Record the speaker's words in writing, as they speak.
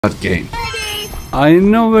That game. I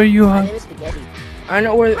know where you are. I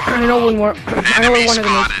know where one of them is.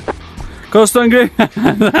 Ghost on grave.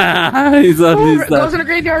 He's on his Goes in the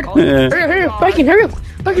graveyard. Yeah. Hurry up, Biking, hurry up.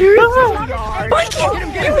 Biking, hurry up.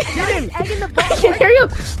 Biking, get him. Biking, hurry up.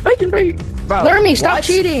 Biking, hurry up. Lermy, stop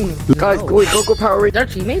cheating. Guys, go Power Rangers. They're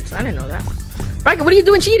teammates? I didn't know that. Biking, what are you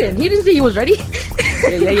doing cheating? He didn't say he was ready.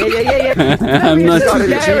 Yeah. I'm not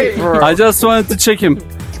cheating. I just wanted to check him.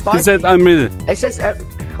 He said I'm ready. It says...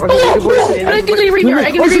 I can leave right here.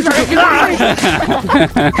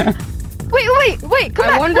 Wait, come I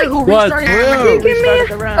back. wonder who What? restarted Give me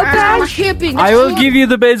the round. a badge. Camping. I will give you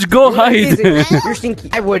the badge. Go hide. You're stinky.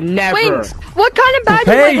 I would never. Wait, what kind of badge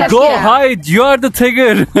Hey, is go that? hide. You are the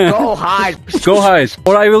tiger. Go hide. Go hide,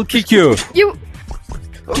 or I will kick you. You...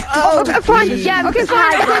 okay, fine. Yeah, okay,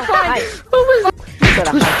 fine.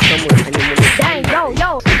 Dang,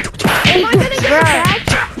 yo. Am I gonna get a badge?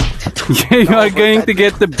 Yeah, you are going to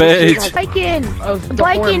get the badge. Bikin,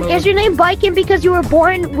 is your name Bikin because you were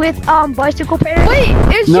born with bicycle parents? Wait,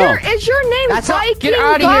 is your name Bikin? Get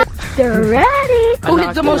out of here. They're ready. Who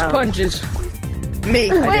hit the most punches? Me.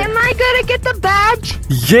 Wait, am I gonna get the badge?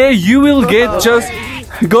 Yeah, you will get just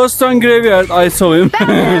Ghost on Graveyard. I saw him.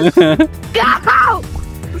 Go!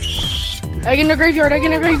 Egg in the graveyard.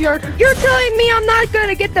 You're telling me I'm not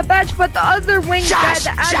gonna get the badge, but the other wing got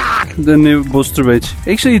the badge. The new booster badge.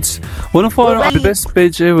 Actually, it's one of our best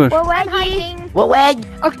badge ever. Okay,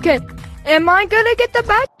 am I gonna get the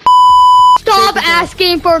badge? Stop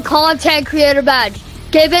asking for content creator badge.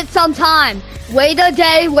 Give it some time. Wait a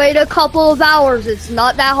day, wait a couple of hours. It's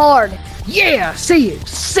not that hard. Yeah, say it.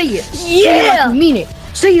 Yeah! Like you mean it.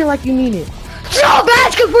 Say it like you mean it. Stop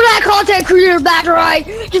asking for that content creator badge, alright?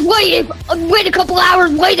 Just wait a couple hours,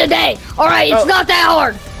 wait a day. Alright, it's not that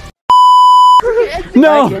hard.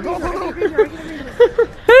 No!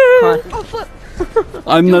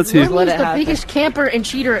 I'm not here. Lermy is the biggest camper and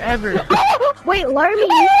cheater ever. Wait, Lermy.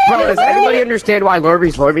 Bro, does anybody understand why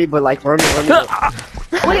Lermy's Lermy, but like Lermy?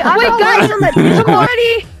 Wait, guys,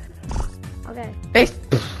 somebody. Okay. Hey,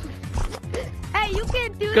 Hey, you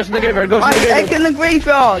can't do go to the that. graveyard, go to the graveyard. in the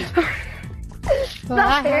graveyard. It's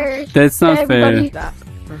not fair. That's not fair.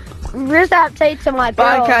 Where's that say to my girl?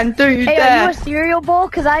 I can't do Hey, are you a cereal bowl?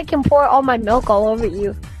 Cause I can pour all my milk all over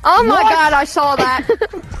you. Oh my god, I saw that.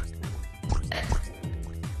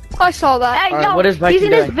 I saw that. Hey, Alright, yo, what is Mikey he's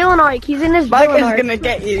in his doing? villain arc. He's in his villain arc. gonna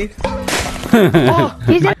get you.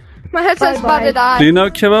 He's in my headset's about to die. Do you know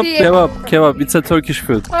kebab? Kebab. It's a Turkish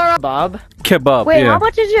food. Bob? Kebab, Wait, yeah. how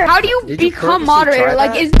much is your... How do you Did you become purposely moderator? try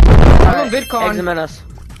Like, that? is Alright, VidCon? examine us.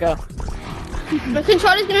 Go. The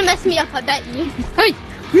controller's gonna mess me up, I bet you. Hey,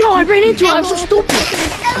 no, I ran into him. I'm so stupid.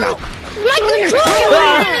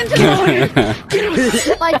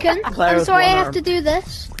 Lycan, I'm sorry I have to do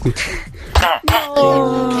this.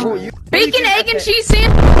 Bacon, egg, and cheese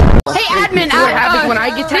sandwich. Hey, admin, What happens when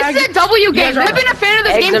I get tagged? This is a W game. I've been a fan of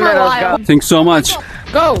this Eggs game and for a Minnows, while. go. Thanks so much.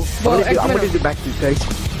 Go. I'm gonna do back to you guys.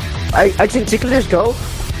 I think Tickler's go.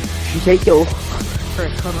 She take yo.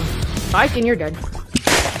 Alright, hold on. Mike, and you're dead.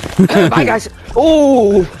 Bye guys.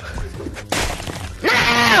 Oh.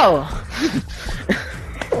 No!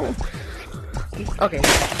 Okay.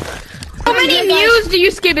 How many mews do you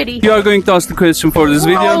skibbity? You are going to ask the question for this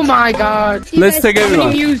video. Oh my god. Let's take How many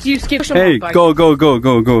everyone. mews do you skip? Hey, go. No!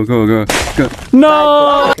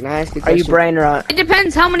 Can I ask you a question? Are you brain rot? It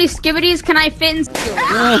depends how many skibbities can I fit in.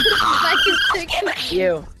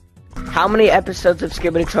 You. How many episodes of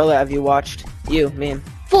Skibbity Troller have you watched? You, man.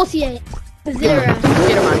 48. 0. Get him out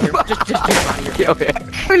of here. Just get him out of here. Okay.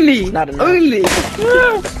 Only. Not enough. Only.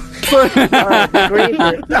 Alright,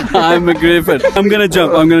 griefer. I'm a griffin. I'm gonna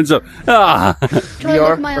jump. Ah!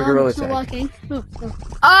 VR My or Gorilla arm's not Tag? working.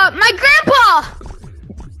 my grandpa!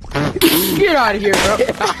 Get out of here, bro.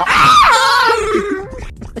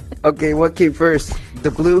 Okay, what came first?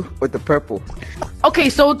 The blue or the purple? Okay,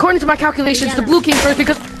 so according to my calculations, the blue came first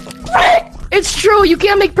because it's true. You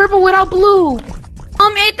can't make purple without blue.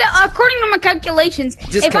 According to my calculations,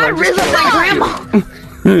 Just if kill I him, really just my grandma,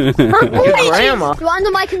 Your grandma? you're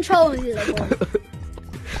under my control.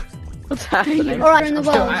 What's happening? Alright, in the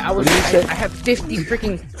world. I have 50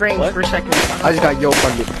 freaking frames per second. I just got yoked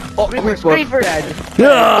on me. Oh, Griefer. dead.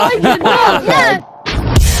 Ah! Yeah.